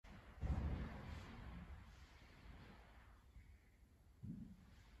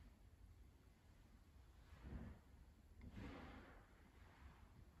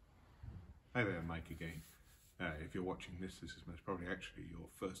Hi there, Mike again. If you're watching this is most probably actually your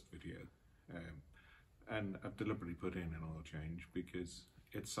first video. And I've deliberately put in an oil change because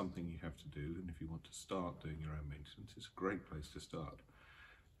it's something you have to do, and if you want to start doing your own maintenance, it's a great place to start.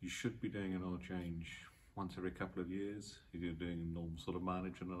 You should be doing an oil change once every couple of years if you're doing a normal sort of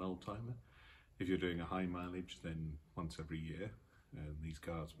mileage on an old timer. If you're doing a high mileage, then once every year. These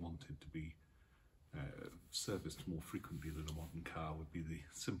cars wanted to be serviced more frequently than a modern car would be the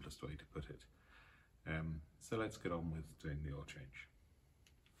simplest way to put it. So let's get on with doing the oil change.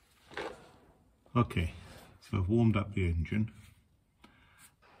 Okay, so I've warmed up the engine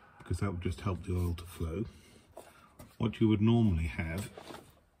because that would just help the oil to flow. What you would normally have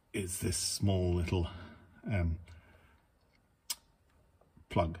is this small little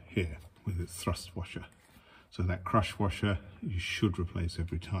plug here with its thrust washer. So that crush washer you should replace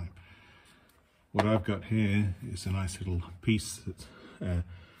every time. What I've got here is a nice little piece that's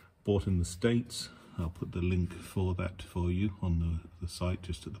bought in the States. I'll put the link for that for you on the site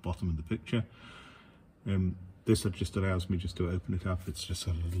just at the bottom of the picture. This just allows me just to open it up. It's just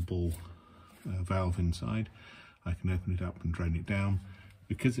a little ball valve inside. I can open it up and drain it down.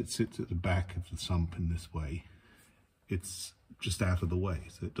 Because it sits at the back of the sump in this way, it's just out of the way,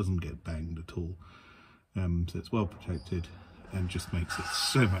 so it doesn't get banged at all. So it's well protected and just makes it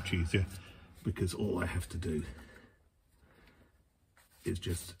so much easier, because all I have to do is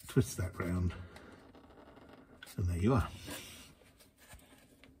just twist that round, and there you are.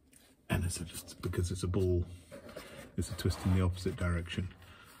 And it's just because it's a ball, it's a twist in the opposite direction.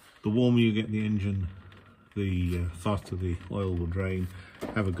 The warmer you get the engine, the faster the oil will drain.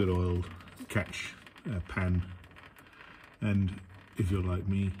 Have a good oil catch pan, and if you're like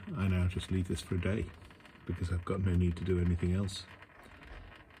me, I now just leave this for a day because I've got no need to do anything else.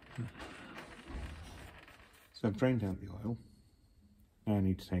 So I've drained out the oil. Now I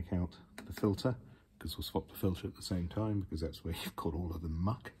need to take out the filter, because we'll swap the filter at the same time, because that's where you've got all of the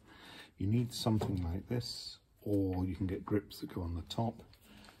muck. You need something like this, or you can get grips that go on the top.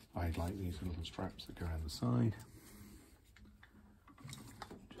 I like these little straps that go around the side.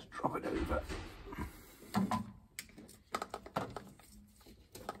 Just drop it over.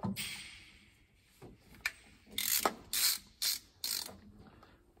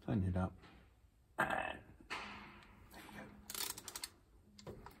 Tighten it up. And there you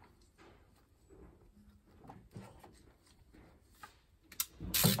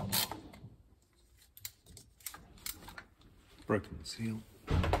go. Broken the seal.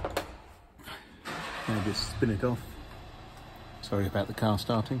 Now just spin it off. Sorry about the car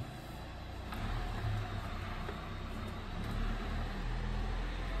starting.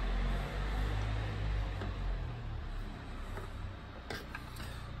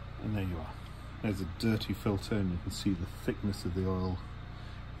 And there you are. There's a dirty filter, and you can see the thickness of the oil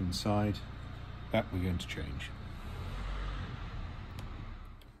inside. That we're going to change.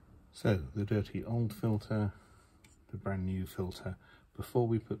 So the dirty old filter, the brand new filter. Before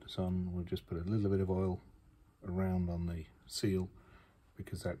we put this on, we'll just put a little bit of oil around on the seal,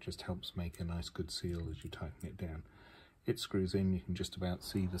 because that just helps make a nice good seal as you tighten it down. It screws in. You can just about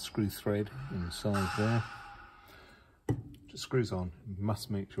see the screw thread inside there. Just screws on. You must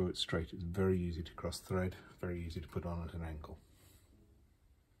make sure it's straight. It's very easy to cross thread, very easy to put on at an angle.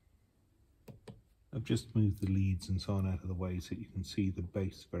 I've just moved the leads and so on out of the way so you can see the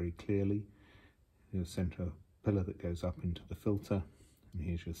base very clearly. There's a centre pillar that goes up into the filter, and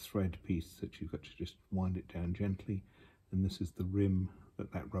here's your thread piece that you've got to just wind it down gently, and this is the rim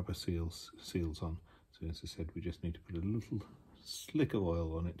that rubber seals on. So as I said, we just need to put a little slick of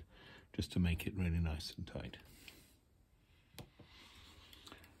oil on it just to make it really nice and tight.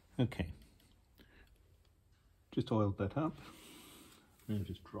 Okay, just oiled that up. Now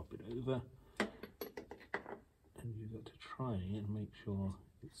just drop it over, and you've got to try and make sure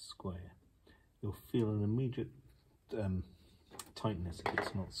it's square. You'll feel an immediate tightness if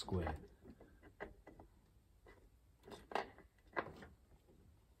it's not square.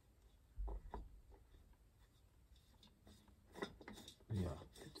 Yeah,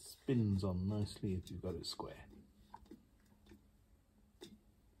 it spins on nicely if you've got it square.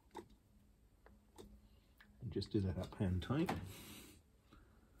 And just do that up hand tight.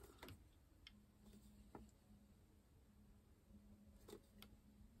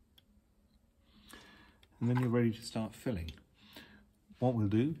 And then you're ready to start filling. What we'll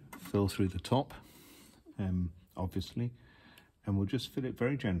do, fill through the top, obviously, and we'll just fill it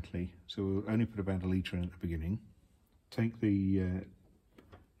very gently. So we'll only put about 1 litre in at the beginning. Take the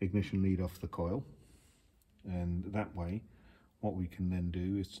ignition lead off the coil, and that way what we can then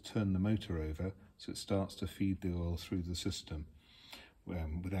do is to turn the motor over so it starts to feed the oil through the system.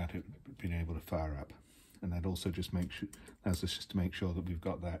 without it being able to fire up. And that also just allows us just to make sure that we've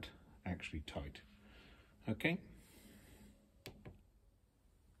got that actually tight. Okay.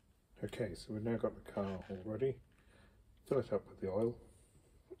 Okay, so we've now got the car all ready. Fill it up with the oil,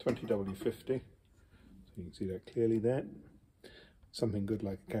 20W50, so you can see that clearly there. Something good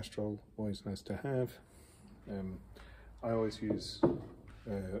like a Castrol, always nice to have. I always use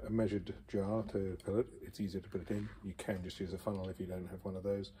a measured jar to fill it. It's easier to put it in. You can just use a funnel if you don't have one of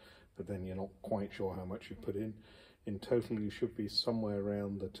those, but then you're not quite sure how much you've put in. In total, you should be somewhere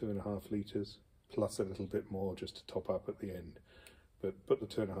around the 2.5 litres, plus a little bit more just to top up at the end. But put the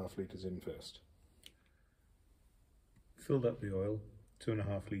 2.5 litres in first. Filled up the oil,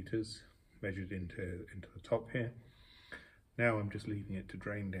 2.5 litres, measured into the top here. Now I'm just leaving it to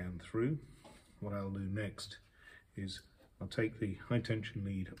drain down through. What I'll do next is I'll take the high tension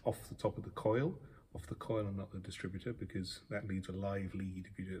lead off the top of the coil, and not the distributor, because that leaves a live lead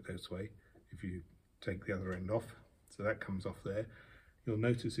if you do it this way, if you take the other end off. So that comes off there. You'll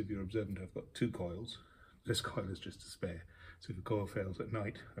notice if you're observant I've got 2 coils. This coil is just a spare. So if the coil fails at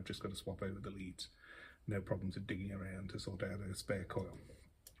night, I've just got to swap over the leads. No problems of digging around to sort out a spare coil.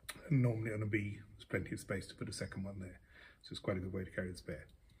 And normally on a B, there's plenty of space to put a second one there. So it's quite a good way to carry the spare.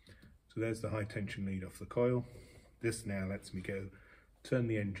 So there's the high tension lead off the coil. This now lets me go turn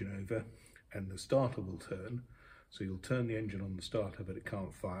the engine over, and the starter will turn. So you'll turn the engine on the starter, but it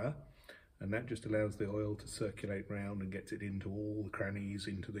can't fire. And that just allows the oil to circulate round and gets it into all the crannies,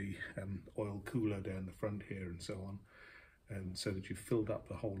 into the oil cooler down the front here and so on. And so that you've filled up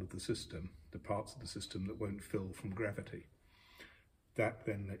the whole of the system, the parts of the system that won't fill from gravity. That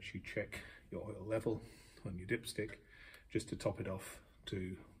then lets you check your oil level on your dipstick, just to top it off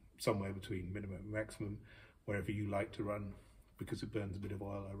to somewhere between minimum and maximum, wherever you like to run. Because it burns a bit of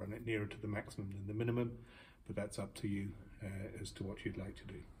oil, I run it nearer to the maximum than the minimum, but that's up to you as to what you'd like to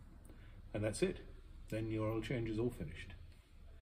do. And that's it. Then your oil change is all finished.